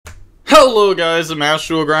Hello guys, the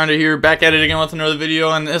Master Grinder here, back at it again with another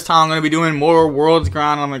video, and this time I'm going to be doing more Worlds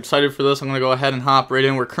Grind. I'm excited for this. I'm going to go ahead and hop right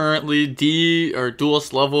in. We're currently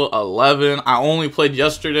Duelist level 11. I only played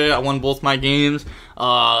yesterday. I won both my games.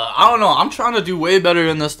 I don't know, I'm trying to do way better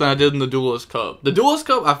in this than I did in the Duelist Cup. The Duelist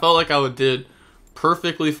Cup, I felt like I did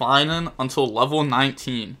perfectly fine in until level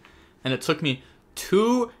 19, and it took me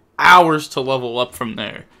 2 hours to level up from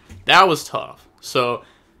there. That was tough. So,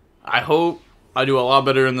 I hope I do a lot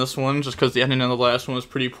better in this one, just because the ending of the last one was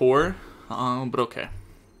pretty poor. But okay.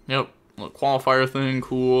 Yep. Little qualifier thing,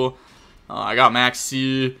 cool. I got max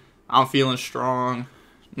C. I'm feeling strong.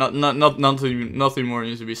 Nothing more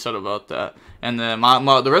needs to be said about that. And then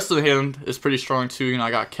the rest of the hand is pretty strong too. You know,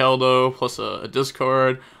 I got Keldo plus a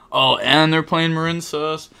discard. Oh, and they're playing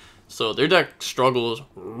Marincess. So their deck struggles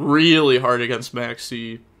really hard against max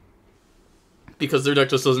C, because their deck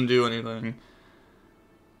just doesn't do anything.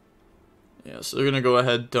 Yeah, so they're going to go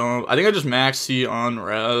ahead, dump. I think I just max C on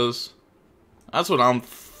res. That's what I'm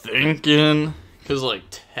thinking. Because, like,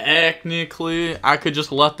 technically, I could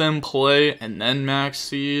just let them play and then max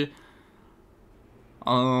C.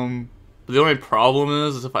 But the only problem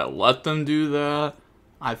is if I let them do that,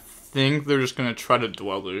 I think they're just going to try to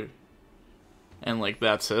Dueler. And, like,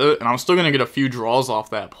 that's it. And I'm still going to get a few draws off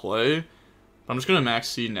that play. But I'm just going to max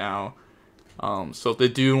C now. So if they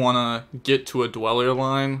do want to get to a Dweller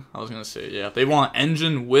line, I was going to say, yeah, if they want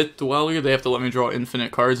Engine with Dweller, they have to let me draw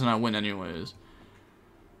infinite cards and I win anyways.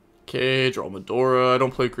 Okay, draw Medora. I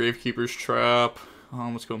don't play Gravekeeper's Trap.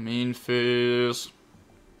 Let's go main phase.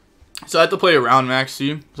 So I have to play around max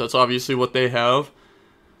C, so that's obviously what they have.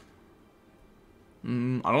 I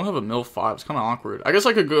don't have a mill 5, it's kind of awkward. I guess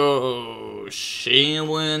I could go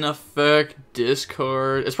Shaylin effect,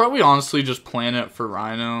 discard. It's probably honestly just Planet for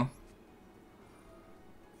Rhino.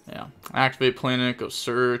 Yeah, activate Planet, go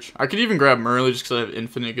search. I could even grab Merly just because I have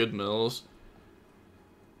infinite good mills.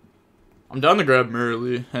 I'm down to grab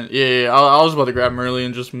Merly. And yeah, I was about to grab Merly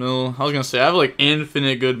and just mill. I was going to say, I have like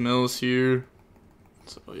infinite good mills here.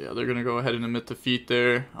 So yeah, they're going to go ahead and admit defeat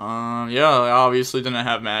there. Yeah, I obviously didn't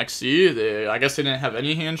have max C. I guess they didn't have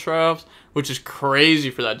any hand traps, which is crazy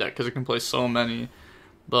for that deck because it can play so many.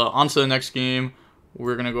 But on to the next game.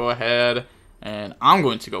 We're going to go ahead and I'm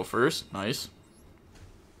going to go first. Nice.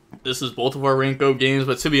 This is both of our rank go games,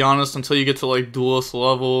 but to be honest, until you get to like Duelist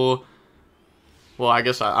level, well, I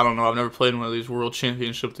guess I don't know. I've never played in one of these World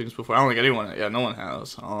Championship things before. I don't think anyone, yeah, no one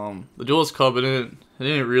has. The Duelist Cup, it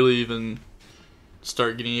didn't really even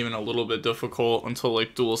start getting even a little bit difficult until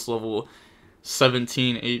like Duelist level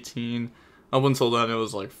 17, 18. Up until then, it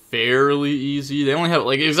was like fairly easy. They only have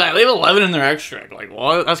like exactly, they have 11 in their extract. Like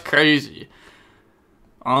what? That's crazy.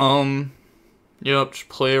 Yep, just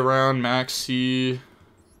play around max C.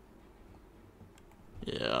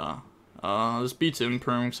 Yeah, this beats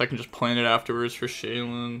Imperm, because I can just plan it afterwards for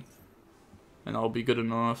Shaylin, and I'll be good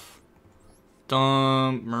enough.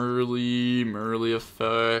 Dump, Merly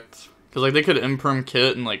effect, because like they could Imperm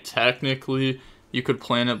kit, and like technically you could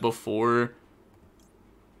plan it before.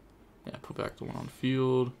 Yeah, put back the one on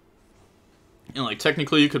field, and like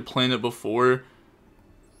technically you could plan it before.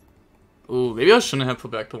 Ooh, maybe I shouldn't have put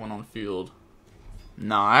back the one on field.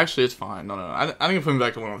 Nah, actually it's fine. No, I think putting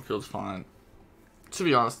back the one on field is fine. To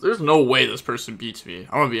be honest, there's no way this person beats me.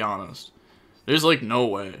 I'm gonna be honest. There's like no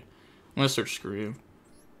way. I'm gonna search Scream.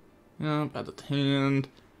 Yep, add the hand.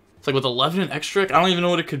 It's like with 11 in extract, I don't even know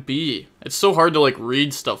what it could be. It's so hard to like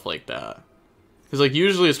read stuff like that. Because like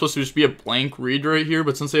usually it's supposed to just be a blank read right here,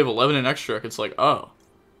 but since they have 11 in extract, it's like, oh.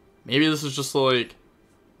 Maybe this is just like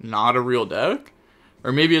not a real deck?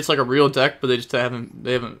 Or maybe it's like a real deck, but they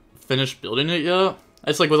haven't finished building it yet.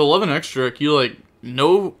 It's like with 11 extract, you like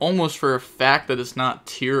know almost for a fact that it's not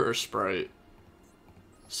tier or sprite.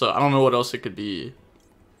 So I don't know what else it could be.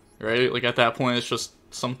 Right? Like at that point it's just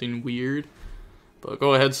something weird. But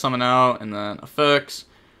go ahead, summon out, and then effects.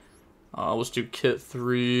 Let's do kit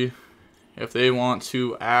 3. If they want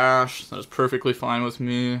to Ash, that's perfectly fine with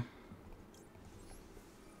me.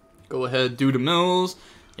 Go ahead, do the mills.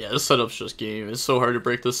 Yeah, this setup's just game. It's so hard to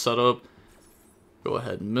break this setup. Go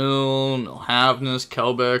ahead, Mill Havness,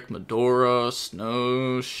 Kelbeck, Medora,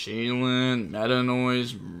 Snow, Shaylin, Meta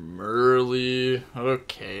Noise, Merly.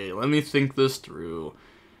 Okay, let me think this through.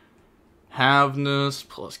 Havness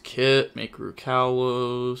plus Kit, make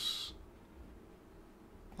Rukalos.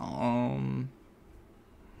 I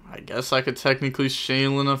guess I could technically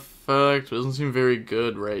Shaylin effect. It doesn't seem very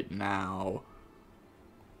good right now.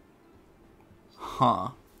 Huh.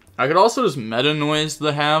 I could also just Meta Noise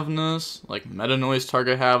the Havness, like Meta Noise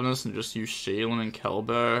target Havness, and just use Shaylin and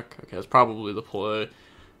Kelbeck. Okay, that's probably the play.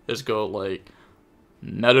 Just go like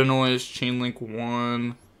Meta Noise, Chainlink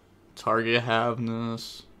 1, target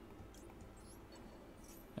Havness.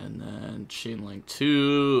 And then Chain Link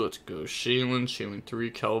 2. Let's go Shaylin. Chain Link 3,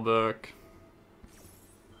 Kelbeck.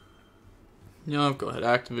 Yup, go ahead,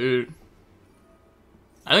 activate.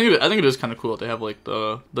 I think it is kind of cool that they have like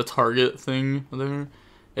the target thing there.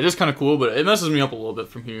 It is kind of cool, but it messes me up a little bit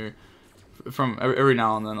from here. From every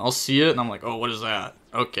now and then, I'll see it and I'm like, oh, what is that?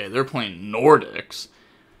 Okay, they're playing Nordics.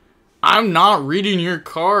 I'm not reading your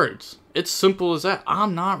cards. It's simple as that.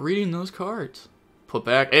 I'm not reading those cards. Put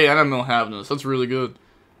back. Hey, I got Mill Havness. That's really good.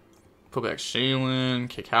 Put back Shaylin,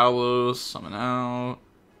 kick Halos, summon out.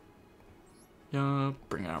 Yeah,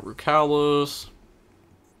 bring out Rukalos.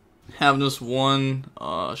 Havness 1,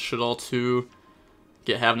 Shadal 2.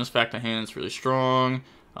 Get Havness back to hand, it's really strong.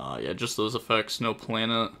 Yeah, just those effects, no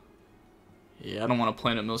planet. Yeah, I don't want to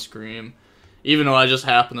planet mill Scream. Even though I just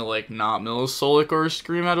happen to like not mill Solic or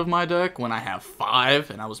Scream out of my deck when I have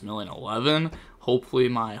 5 and I was milling 11. Hopefully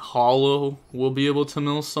my Hollow will be able to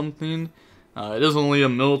mill something. It is only a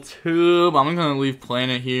mill 2, but I'm going to leave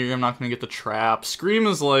planet here. I'm not going to get the trap. Scream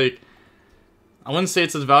is like, I wouldn't say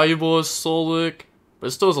it's as valuable as Solic, but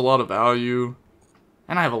it still has a lot of value.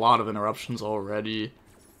 And I have a lot of interruptions already.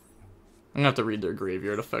 I'm going to have to read their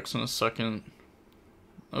graveyard effects in a second.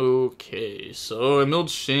 Okay, so I milled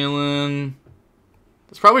Shaylin.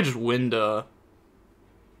 It's probably just Winda.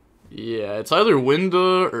 Yeah, it's either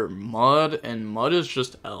Winda or Mud, and Mud is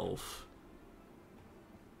just Elf.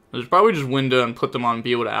 There's probably just Winda and put them on and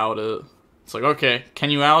be able to out it. It's like, okay, can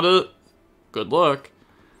you out it? Good luck.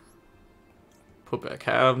 Put back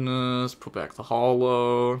Havness, put back the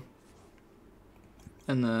Hollow.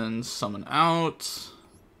 And then summon out.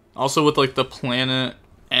 Also with like the planet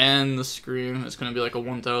and the Scream, it's gonna be like a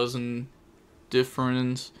 1,000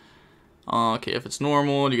 difference. Okay, if it's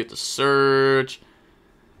normal, you get the search.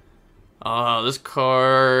 This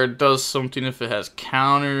card does something if it has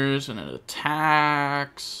counters and it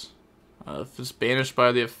attacks. If it's banished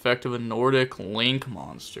by the effect of a Nordic Link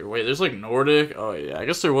monster. Wait, there's like Nordic? Oh yeah, I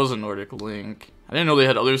guess there was a Nordic Link. I didn't know they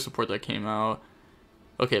had other support that came out.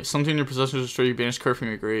 Okay, if something in your possession is destroyed, you banish card from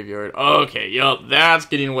your graveyard. Okay, yup, that's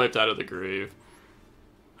getting wiped out of the grave.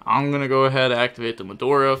 I'm gonna go ahead and activate the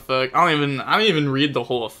Medora effect. I don't even read the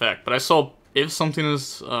whole effect, but I saw if something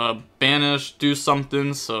is banished, do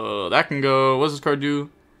something, so that can go. What does this card do?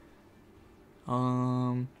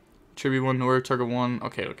 Tribute 1, Nordic, target 1.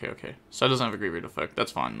 Okay. So that doesn't have a graveyard effect.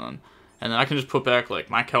 That's fine then. And then I can just put back like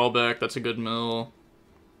my Kelbeck. That's a good mill.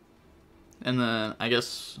 And then I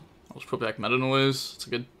guess I'll just put back Meta Noise.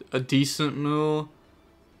 It's like a decent mill.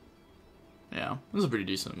 Yeah, this is a pretty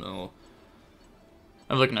decent mill.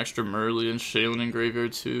 I have like an extra Merly and Shaylin in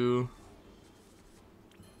graveyard too.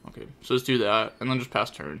 Okay, so let's do that, and then just pass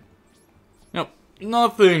turn. Yep,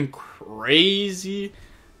 nothing crazy,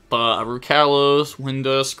 but Rukalos,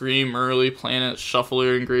 Winda, Scream, Merly, Planet,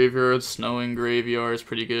 Shuffler in graveyard, Snow in graveyard is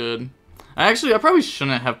pretty good. I probably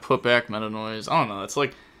shouldn't have put back Meta Noise. I don't know, it's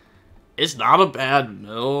like, it's not a bad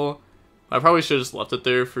mill. I probably should have just left it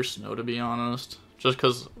there for Snow, to be honest. Just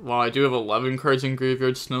because, while I do have 11 cards in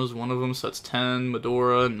graveyard, Snow's one of them, so that's 10,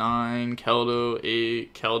 Medora, 9, Keldo,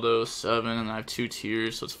 8, Keldo, 7, and I have 2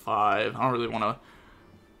 tiers, so it's 5. I don't really want to,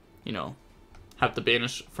 you know, have to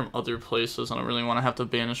banish from other places. I don't really want to have to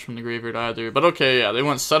banish from the graveyard either. But okay, yeah, they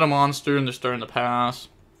went set a monster, and they're starting to pass.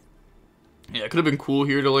 Yeah, it could have been cool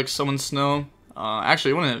here to, like, summon Snow.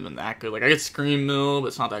 Actually, it wouldn't have been that good. Like, I get Scream Mill, but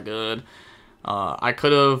it's not that good. I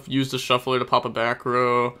could have used a Shuffler to pop a back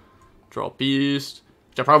row. Draw Beast,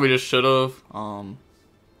 which I probably just should have. I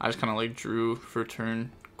just kind of like drew for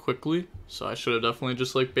turn quickly, so I should have definitely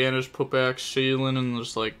just like banished, put back Shaylin, and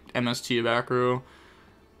just like MST a back row.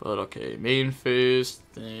 But okay, main phase,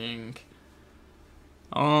 think.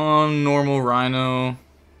 Normal Rhino,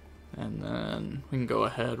 and then we can go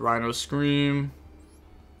ahead, Rhino Scream.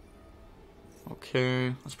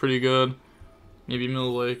 Okay, that's pretty good. Maybe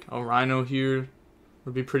mill like a Rhino here.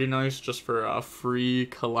 Would be pretty nice just for a free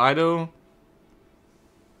Kaleido.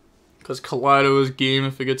 Because Kaleido is game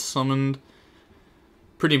if it gets summoned.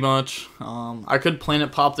 Pretty much. I could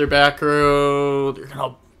planet pop their back row. They're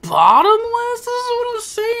gonna bottomless? This is what I'm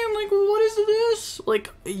saying. Like, what is this? Like,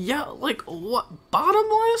 yeah, like, what?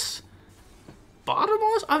 Bottomless?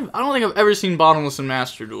 Bottomless? I don't think I've ever seen bottomless in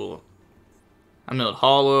Master Duel. I milled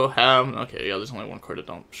Hollow, Have. Okay, yeah, there's only one card to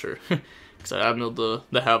dump, sure. Because I milled the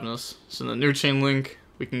Havness. So in the new chain link,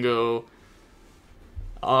 we can go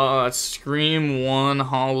Scream 1,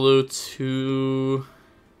 Hollow 2,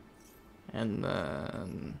 and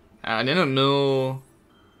then I didn't mill.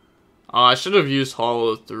 I should have used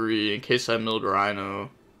Hollow 3 in case I milled Rhino.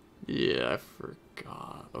 Yeah, I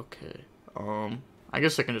forgot. Okay. I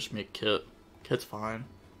guess I can just make Kit. Kit's fine.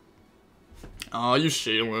 I'll use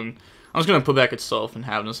Shaylin. I'm just gonna put back itself and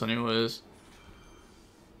have this anyways.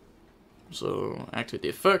 So activate the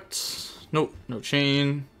effect. Nope, no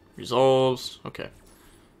chain. Resolves. Okay.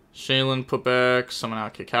 Shaylin, put back. Summon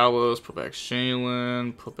out Kikalos. Put back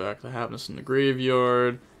Shaylin. Put back the Havness in the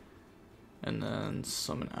graveyard. And then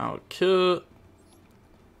summon out Kit.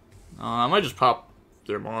 I might just pop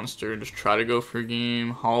their monster and just try to go for a game.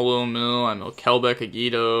 Hollow Mill. I mill Kelbeck,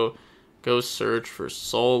 YuGiOh. Go search for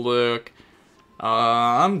Solik.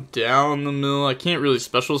 I'm down the mill. I can't really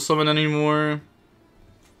special summon anymore.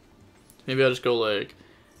 Maybe I'll just go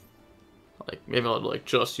maybe I'll like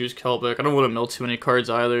just use Kelbeck. I don't want to mill too many cards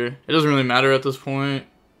either. It doesn't really matter at this point.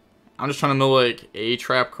 I'm just trying to mill like a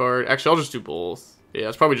trap card. Actually, I'll just do both. Yeah,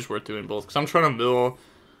 it's probably just worth doing both because I'm trying to mill.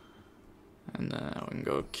 And then we can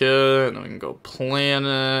go Kid, and then we can go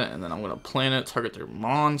Planet, and then I'm gonna Planet target their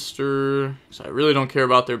monster. So I really don't care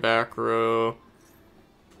about their back row.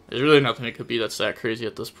 There's really nothing it could be that's that crazy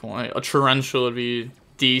at this point. A Torrential would be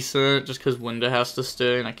decent, just because Winda has to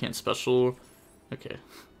stay, and I can't special. Okay.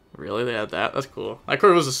 Really? They had that? That's cool. That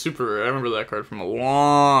card was a super rare. I remember that card from a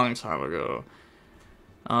long time ago.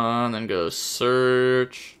 And then go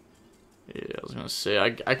Search. Yeah, I was gonna say,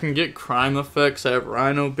 I can get crime effects. I have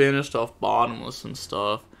Rhino banished off Bottomless and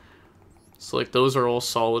stuff. So, like, those are all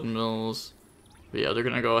solid mills. But yeah, they're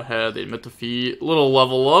gonna go ahead. They admit defeat. Little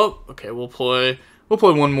level up. Okay, we'll play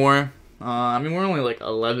one more. I mean, we're only like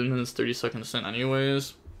 11 minutes, 30 seconds in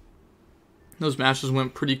anyways. Those matches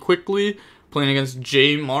went pretty quickly. Playing against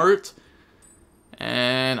J Mart.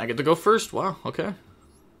 And I get to go first. Wow, okay.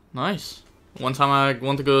 Nice. One time I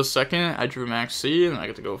want to go second, I drew Max C, and I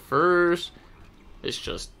get to go first. It's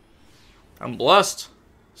just, I'm blessed.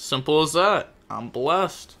 Simple as that. I'm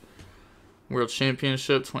blessed. World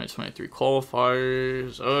Championship 2023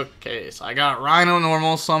 qualifiers. Okay, so I got Rhino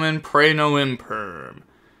normal summon, Pray no Imperm.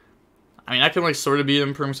 I mean, I can like sort of be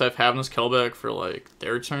Imperm because I've had this Kelbeck for like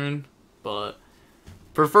their turn, but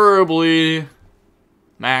preferably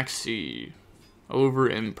Max C over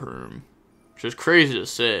Imperm, which is crazy to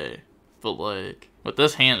say. But, like, with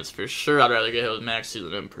this hand, it's for sure I'd rather get hit with Maxi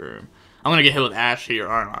than Imperm. I'm gonna get hit with Ash here,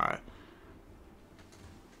 aren't I?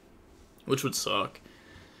 Which would suck.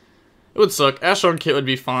 It would suck. Ash on Kit would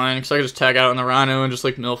be fine, because I could just tag out on the Rhino and just,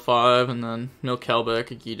 like, mill 5, and then mill Kelbeck,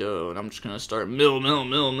 YuGiOh, and I'm just gonna start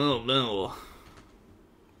mill.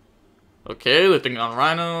 Okay, they're thinking on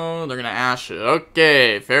Rhino, they're gonna Ash it.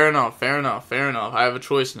 Okay, fair enough. I have a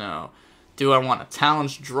choice now. Do I want to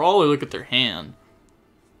challenge draw or look at their hand?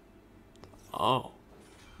 Oh,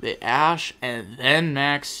 they Ash and then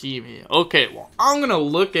Max C me. Okay, well, I'm going to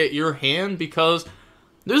look at your hand because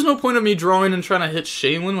there's no point of me drawing and trying to hit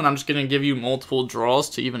Shaylin when I'm just going to give you multiple draws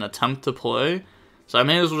to even attempt to play. So I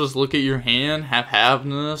may as well just look at your hand,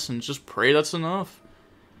 have-ness, and just pray that's enough.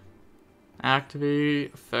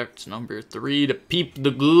 Activate effect number 3 to peep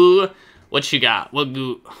the goo. What you got? What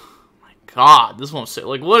goo? Oh my god, this won't say.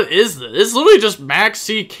 Like, what is this? It's literally just Max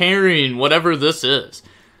C carrying whatever this is.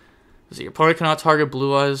 So your opponent cannot target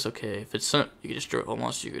Blue Eyes. Okay, if it's sent, you can destroy all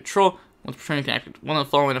monsters you control. Once per turn, you can activate one of the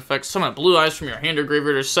following effects. Summon Blue Eyes from your hand or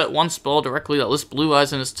graveyard, or set one spell directly that lists Blue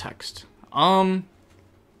Eyes in its text. Okay,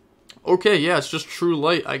 yeah, it's just True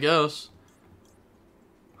Light, I guess.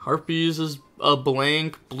 Harpies is a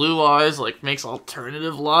blank. Blue Eyes, like, makes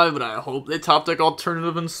alternative live, but I hope they top deck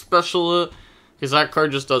alternative and special it. Because that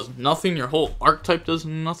card just does nothing. Your whole archetype does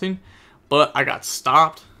nothing. But I got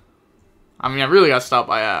stopped. I mean, I really got stopped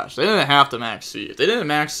by Ash. They didn't have to Max C. If they didn't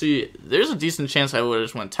Max C, there's a decent chance I would have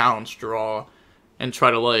just went Talents Draw and try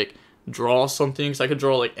to, like, draw something. Because I could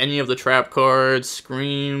draw, like, any of the trap cards.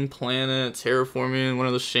 Scream, Planet, Terraforming, one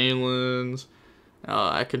of the Shaylins.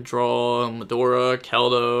 I could draw Medora,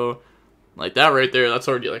 Keldo. Like, that right there, that's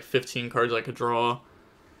already, like, 15 cards I could draw.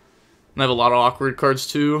 And I have a lot of awkward cards,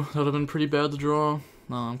 too. That would have been pretty bad to draw.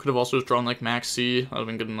 Could have also just drawn, like, Max C. That would have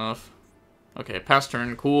been good enough. Okay, pass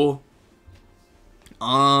turn, cool.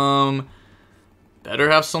 Better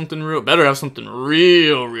have something real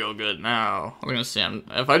good now. I'm gonna say,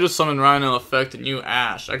 if I just summon Rhino effect and you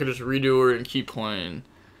Ash, I could just redo her and keep playing.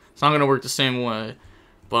 It's not gonna work the same way,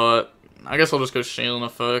 but I guess I'll just go Shaylin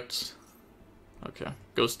effect. Okay,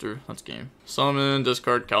 goes through. That's game. Summon,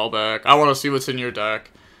 discard, Kelbeck. I want to see what's in your deck.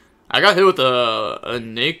 I got hit with a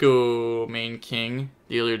Neko main king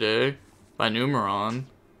the other day by Numeron.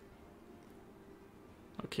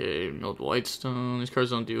 Okay, milled Whitestone. These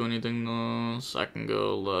cards don't do anything though, so I can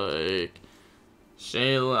go like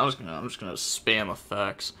Shaylin. I'm just gonna spam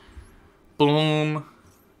effects. Boom,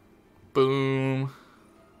 boom,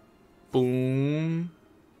 boom,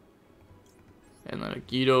 and then a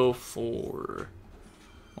YuGiOh for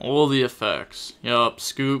All the effects. Yup,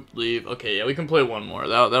 scoop, leave. Okay, yeah, we can play one more.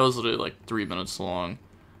 That was literally like 3 minutes long.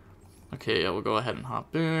 Okay, yeah, we'll go ahead and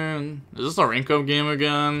hop in. Is this a rank up game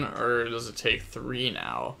again, or does it take 3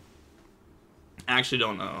 now? I actually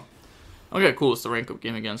don't know. Okay, cool, it's the rank up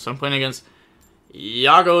game again. So I'm playing against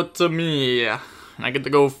YuGiOh to me. And I get to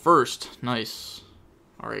go first. Nice.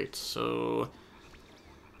 Alright, so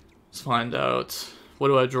let's find out. What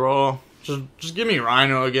do I draw? Just give me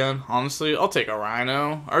Rhino again. Honestly, I'll take a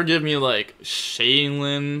Rhino. Or give me like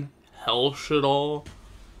Shaylin, Hellshadol,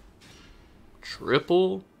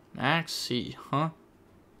 Triple, Max C, huh?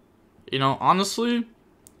 You know, honestly,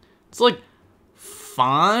 it's like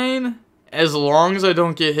fine as long as I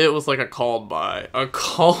don't get hit with like a called buy. A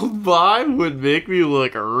called buy would make me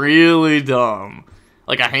look really dumb.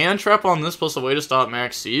 Like a hand trap on this plus a way to stop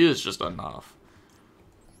Max C is just enough.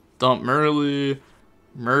 Dump Merly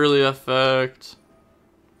effect.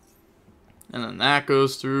 And then that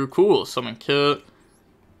goes through. Cool, summon kit.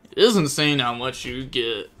 It is insane how much you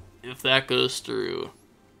get if that goes through.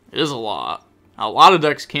 It is a lot. A lot of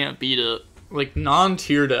decks can't beat it. Like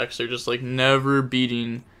non-tier decks are just like never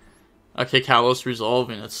beating a Kalos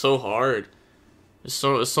resolving. It's so hard. It's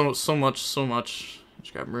so much.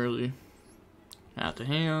 Just got Merly at the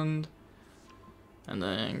hand. And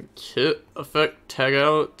then kit effect, tag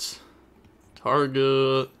out,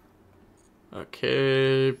 target.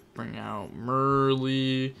 Okay, bring out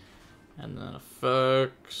Merly, and then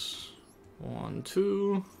effects. 1,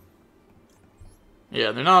 2.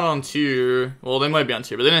 Yeah, they're not on tier. Well, they might be on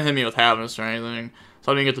tier, but they didn't hit me with Havness or anything,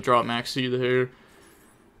 so I didn't get to drop Max C there.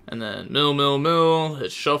 And then mill,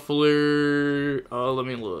 hit Shuffler. Oh, let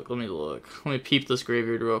me look. Let me peep this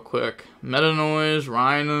graveyard real quick. Meta Noise,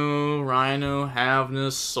 Rhino,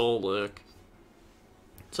 Havness, Solic.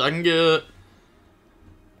 So I can get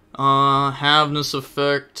Havness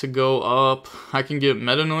effect to go up. I can get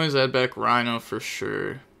Meta Noise, add back Rhino for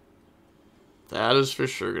sure. That is for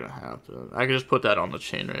sure gonna happen. I can just put that on the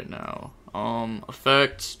chain right now.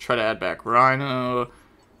 Effects, try to add back Rhino.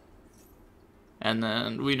 And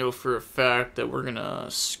then we know for a fact that we're gonna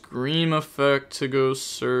Scream effect to go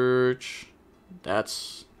search.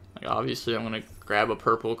 That's, like, obviously I'm gonna grab a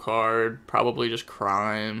purple card, probably just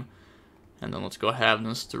Crime. And then let's go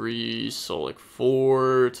Havness 3, Solic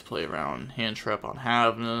 4 to play around hand trap on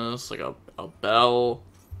Havness, like a Bell.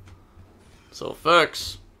 So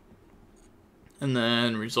effects. And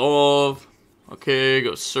then resolve. Okay,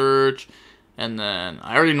 go search. And then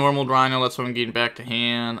I already normaled Rhino, that's why I'm getting back to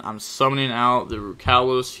hand. I'm summoning out the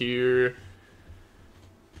Rukalos here.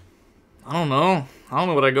 I don't know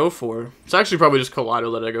what I go for. It's actually probably just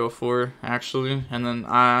Kaleido that I go for, actually. And then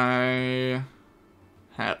I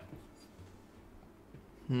guess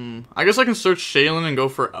I can search Shaylin and go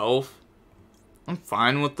for Elf. I'm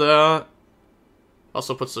fine with that.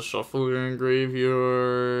 Also puts the Shuffler in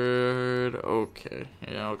graveyard. Okay,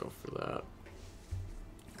 yeah, I'll go for that.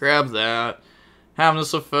 Grab that.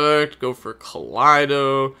 Havness effect, go for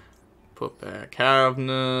Kaleido. Put back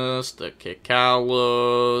Havness, the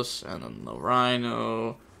Kalos, and then the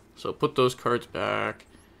Rhino. So put those cards back.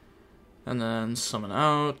 And then summon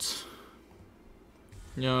out.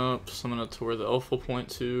 Yup, summon it to where the elf will point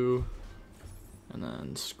to. And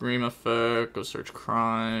then Scream effect, go search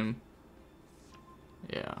Crime.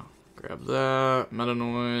 Yeah, grab that. Meta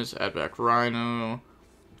Noise, add back Rhino.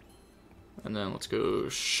 And then let's go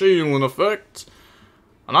Shaylin effect.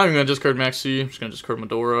 I'm not even going to discard Max C, I'm just going to discard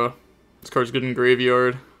Medora. This card's good in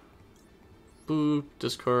graveyard. Boop,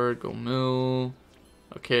 discard, go mill.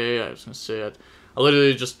 Okay, I was going to say it. I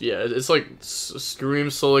literally just, yeah, it's like Scream,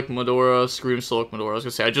 Solic, Medora, Scream, Solic, Medora. I was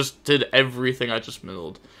going to say, I just did everything I just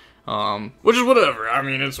milled. Which is whatever. I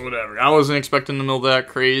mean, it's whatever. I wasn't expecting to mill that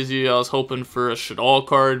crazy. I was hoping for a Shadal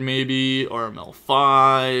card, maybe, or a mill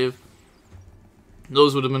 5.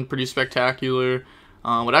 Those would have been pretty spectacular.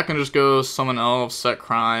 But I can just go summon Elf, set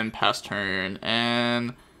Crime, pass turn,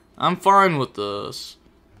 and I'm fine with this.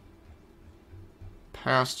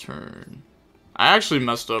 Pass turn. I actually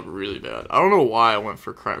messed up really bad. I don't know why I went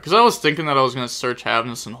for Crime. Because I was thinking that I was going to search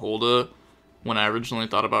Havness and hold it when I originally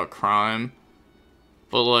thought about Crime.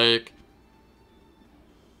 But, like,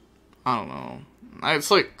 I don't know. It's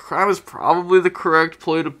like, Crime is probably the correct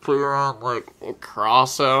play to put around, like, a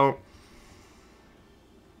cross out.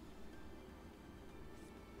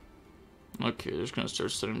 Okay, just gonna start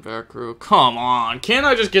setting back row. Come on, can't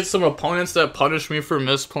I just get some opponents that punish me for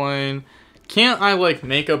misplaying? Can't I, like,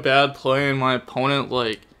 make a bad play and my opponent,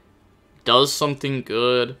 like, does something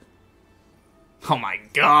good? Oh my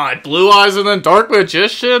god, Blue Eyes and then Dark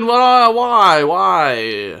Magician?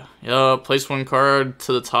 Why? Yeah, place one card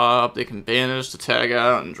to the top. They can banish to tag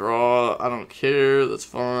out and draw. I don't care, that's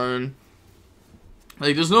fine.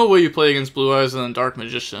 Like, there's no way you play against Blue Eyes and then Dark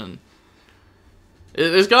Magician.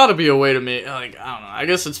 There's gotta be a way to make, like, I don't know. I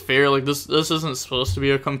guess it's fair, like, this isn't supposed to be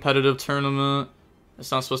a competitive tournament. It's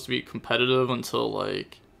not supposed to be competitive until,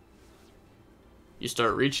 like, you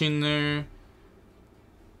start reaching there.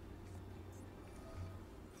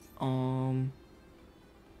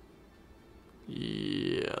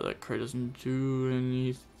 Yeah, that card doesn't do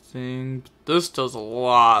anything. But this does a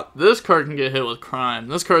lot. This card can get hit with crime.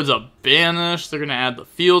 This card's a banish. They're gonna add the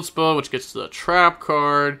field spell, which gets to the trap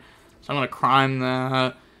card. So I'm gonna crime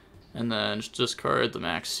that. And then just discard the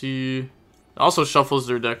Maxi. It also shuffles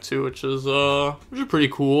their deck too, which is pretty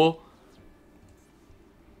cool.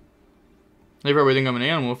 They probably think I'm an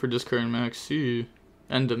animal for discarding Maxi.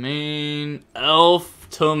 End domain. Elf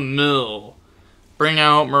to mill. Bring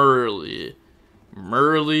out Merly.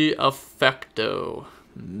 Merly Effecto.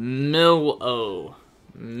 Mill-O.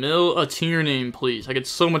 Mill a tier name, please. I get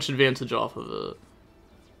so much advantage off of it.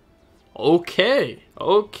 Okay.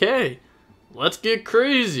 Let's get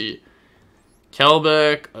crazy.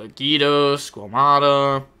 Kelbeck, YuGiOh,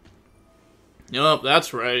 Squamata. Yup,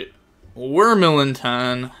 that's right. We're milling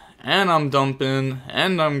 10. And I'm dumping.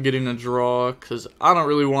 And I'm getting a draw. Because I don't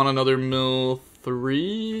really want another mill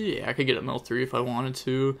 3. Yeah, I could get a mill 3 if I wanted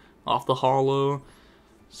to. Off the hollow.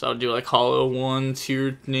 So I'd do like hollow 1,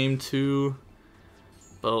 tier name 2.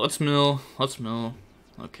 But let's mill.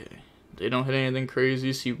 Okay. They don't hit anything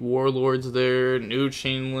crazy. See Warlords there. New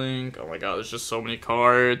Chain Link. Oh my god, there's just so many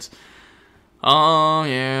cards. Oh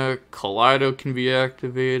yeah. Kaleido can be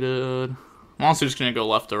activated. Monster's gonna go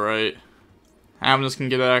left to right. Havness can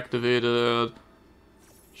get activated.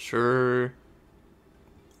 Sure.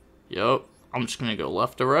 Yup. I'm just gonna go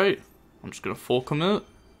left to right. I'm just gonna full commit.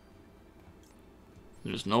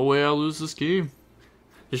 There's no way I'll lose this game.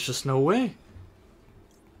 There's just no way.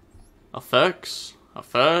 Effects. I'm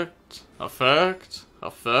not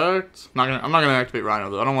gonna activate Rhino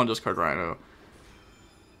though. I don't want to discard Rhino.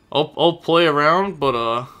 I'll play around, but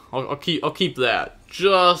I'll keep that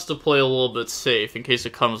just to play a little bit safe in case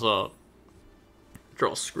it comes up.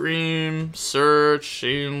 Draw Scream, Search,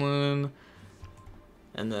 Shaylin,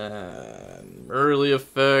 and then Merly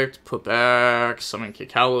effect. Put back Summon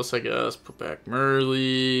Kikalos, I guess. Put back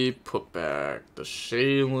Merly. Put back the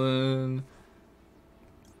Shaylin.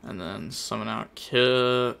 And then summon out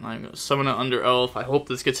Kit. I'm gonna summon it under Elf. I hope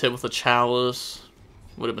this gets hit with a Chalice.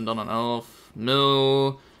 Would have been done on Elf.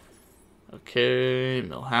 Mill. Okay,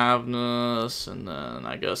 Mill Havness. And then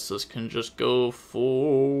I guess this can just go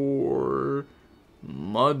for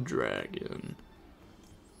Mud Dragon.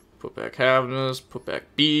 Put back Havness. Put back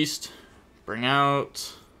Beast. Bring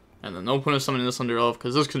out. And then no point of summoning this under Elf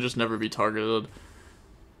because this can just never be targeted.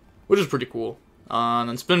 Which is pretty cool. And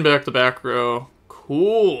then spin back the back row.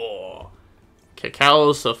 Cool.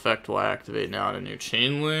 Kikalos effect will activate now in a new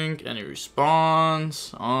chain link. Any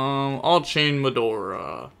response? I'll chain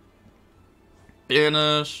Medora.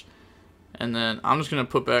 Banish. And then I'm just gonna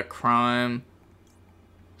put back Crime.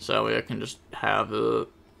 So that way I can just have it.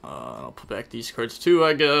 I'll put back these cards too,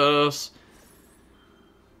 I guess.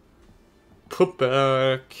 Put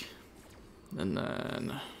back. And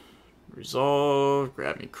then resolve.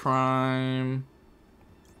 Grab me Crime.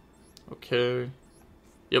 Okay.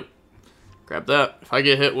 Yep. Grab that. If I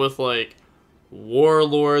get hit with, like,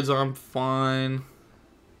 Warlords, I'm fine.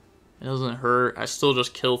 It doesn't hurt. I still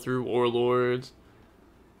just kill through Warlords.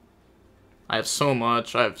 I have so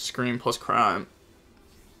much. I have Scream plus Crime.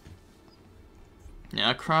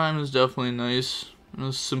 Yeah, Crime is definitely nice.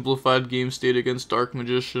 A simplified game state against Dark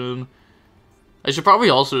Magician. I should probably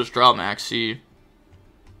also just drop Maxi.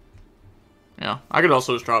 Yeah, I could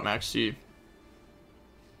also just drop Maxi.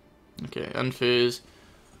 Okay, end phase.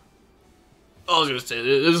 I was gonna say,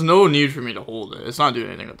 there's no need for me to hold it. It's not doing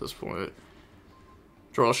anything at this point.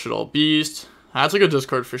 Draw shit all beast. That's like a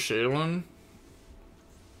discard for Shaylin.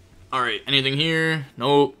 Alright, anything here?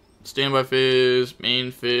 Nope. Standby phase,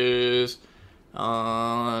 main phase.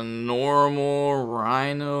 Normal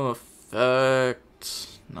Rhino effect.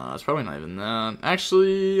 Nah, it's probably not even that.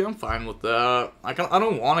 Actually, I'm fine with that. I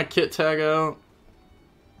don't want to kit tag out.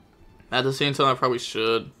 At the same time, I probably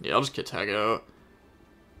should. Yeah, I'll just kit tag out.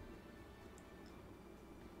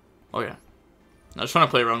 Oh yeah. I'm just trying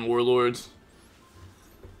to play around Warlords.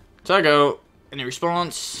 Tag out. Any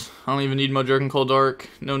response? I don't even need Mud Dragon Cold Dark.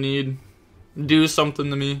 No need. Do something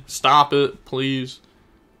to me. Stop it, please.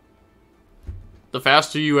 The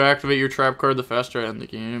faster you activate your trap card, the faster I end the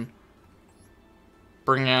game.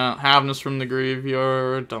 Bring out Havness from the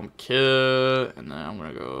graveyard, dump Kit, and then I'm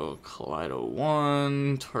gonna go Kaleido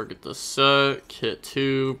 1, target the set, Kit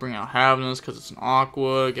 2, bring out Havness because it's an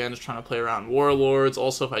Aqua. Again, just trying to play around Warlords.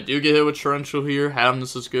 Also, if I do get hit with Torrential here,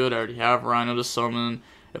 Havness is good. I already have Rhino to summon.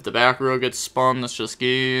 If the back row gets spun, that's just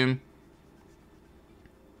game.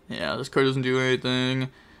 Yeah, this card doesn't do anything.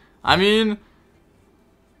 I mean,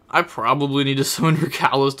 I probably need to summon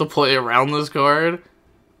Regalos to play around this card.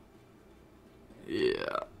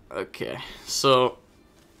 Yeah, okay. So,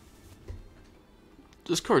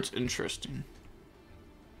 this card's interesting.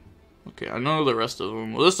 Okay, I know the rest of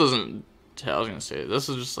them. Well, this doesn't... I was gonna say, this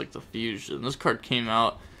is just like the fusion. This card came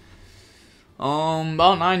out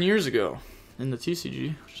about 9 years ago in the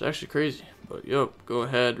TCG, which is actually crazy. But, yep, go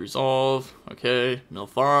ahead, resolve. Okay, mill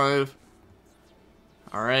 5.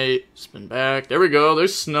 Alright, spin back. There we go.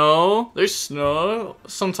 There's snow. There's snow.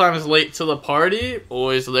 Sometimes late to the party.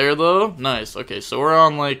 Always there, though. Nice. Okay, so we're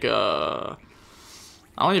on, like, I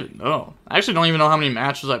don't even know. I actually don't even know how many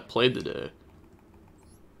matches I played today.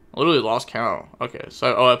 I literally lost count. Okay,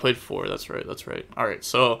 so, oh, I played 4. That's right. That's right. Alright,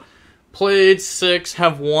 so, played 6,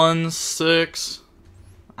 have won 6.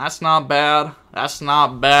 That's not bad. That's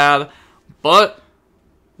not bad. But...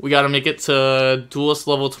 we gotta make it to Duelist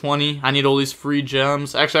level 20. I need all these free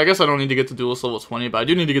gems. Actually, I guess I don't need to get to Duelist level 20, but I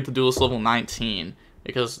do need to get to Duelist level 19.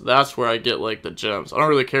 Because that's where I get, like, the gems. I don't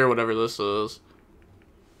really care whatever this is.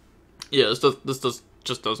 Yeah, this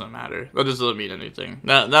just doesn't matter. That just doesn't mean anything.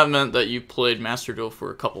 That meant that you played Master Duel for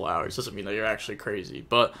a couple hours. Doesn't mean that you're actually crazy.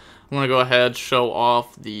 But I'm gonna go ahead, show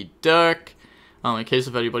off the deck. In case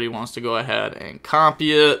if anybody wants to go ahead and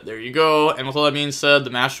copy it. There you go. And with all that being said, the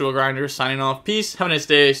Master Duel Grinder signing off. Peace. Have a nice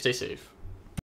day. Stay safe.